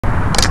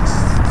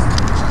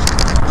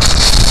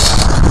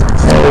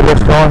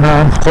what's going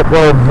on.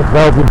 Football,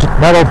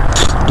 metal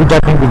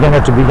detecting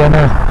beginner to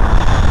beginner.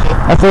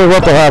 I figured,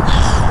 what the heck?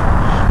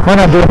 Why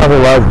not do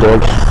another live dig?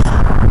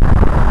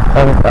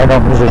 I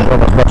don't usually do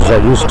them as much as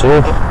I used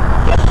to.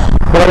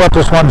 But I thought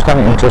this one's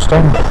kind of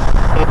interesting.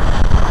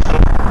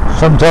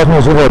 Some tells me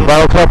it's either a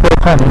bottlecap or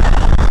a penny.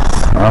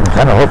 I'm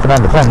kind of hoping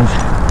on the penny.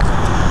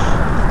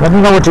 Let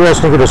me know what you guys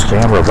think of this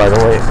camera, by the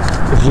way.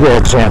 If you get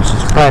a chance.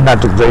 It's probably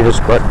not the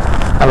greatest, but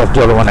I left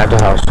the other one at the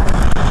house.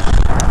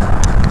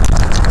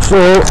 So,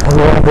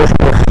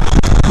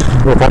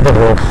 we'll find the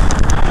hole.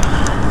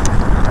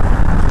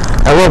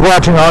 I love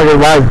watching all your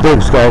live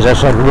digs, guys.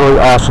 That's like really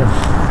awesome.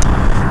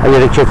 I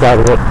get a kick out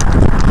of it.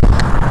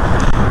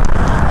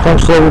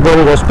 Thanks to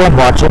everybody that's been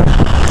watching.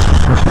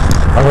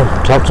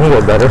 Helps me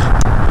get better.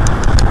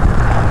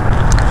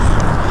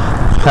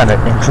 It's kind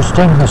of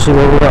interesting. Let's see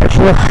where we're at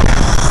here.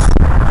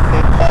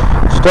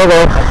 Still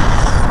there.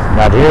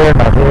 Not here,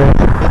 not here.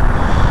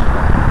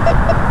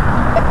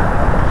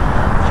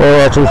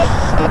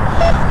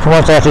 So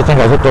once I actually think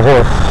I hit the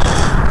hole.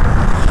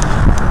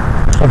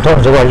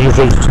 Sometimes I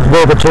usually a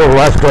little bit to the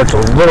left, or a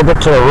little bit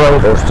to the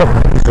right, or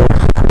something. Let's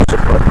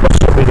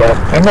see what we got.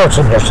 I know it's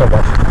in here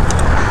somewhere.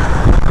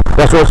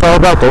 That's what it's all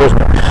about, though,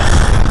 isn't it?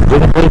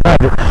 Didn't really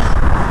find it.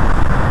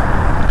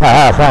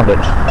 I found it.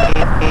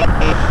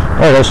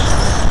 There it is.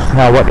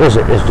 Now, what is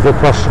it? Is the good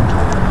question.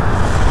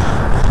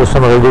 Put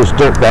some of the loose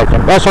dirt back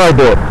in. That's how I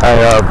do it.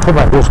 I put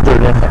my loose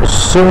dirt in as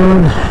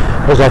soon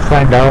as I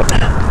find out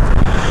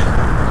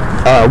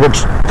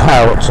which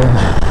pile it's in.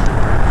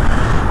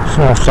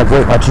 So I'll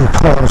separate my two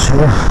piles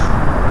here.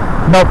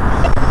 Nope.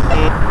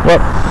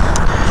 Yep.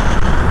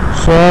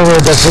 So we're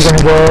definitely going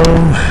to go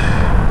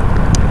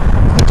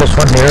with this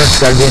one here. It's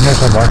got to be in there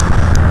somewhere.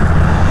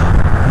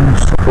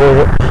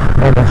 Separate it.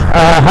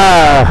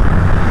 Aha!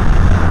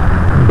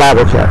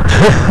 Bottle cap.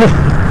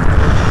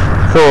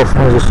 Cool.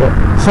 What is this?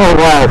 Oh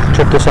wow!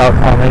 Check this out.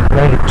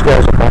 Maybe you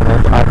guys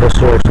on this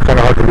here. It's kind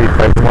of hard to read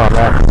right now on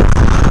that.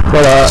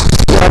 But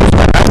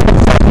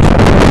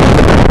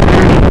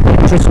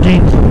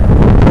interesting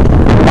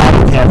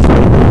bottle cap.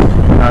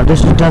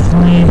 This is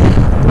definitely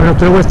right up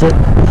there with it.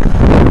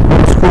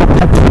 It's cool.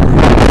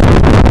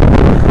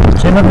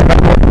 Same other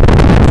number.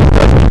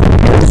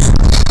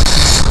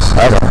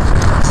 I don't know.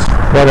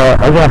 But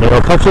again,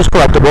 Pepsi's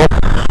collectible.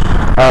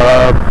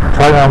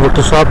 Probably gonna look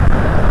this up.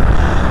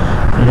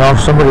 You know, if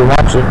somebody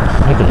wants it,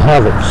 they can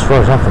have it, as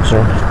far as I'm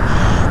concerned.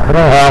 But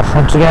anyhow,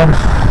 once again,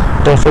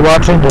 thanks for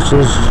watching. This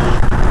is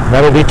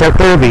Metal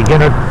Detector,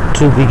 beginner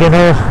to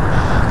beginner,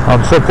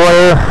 flip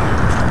wire,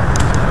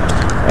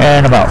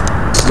 and I'm out.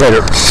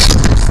 Later.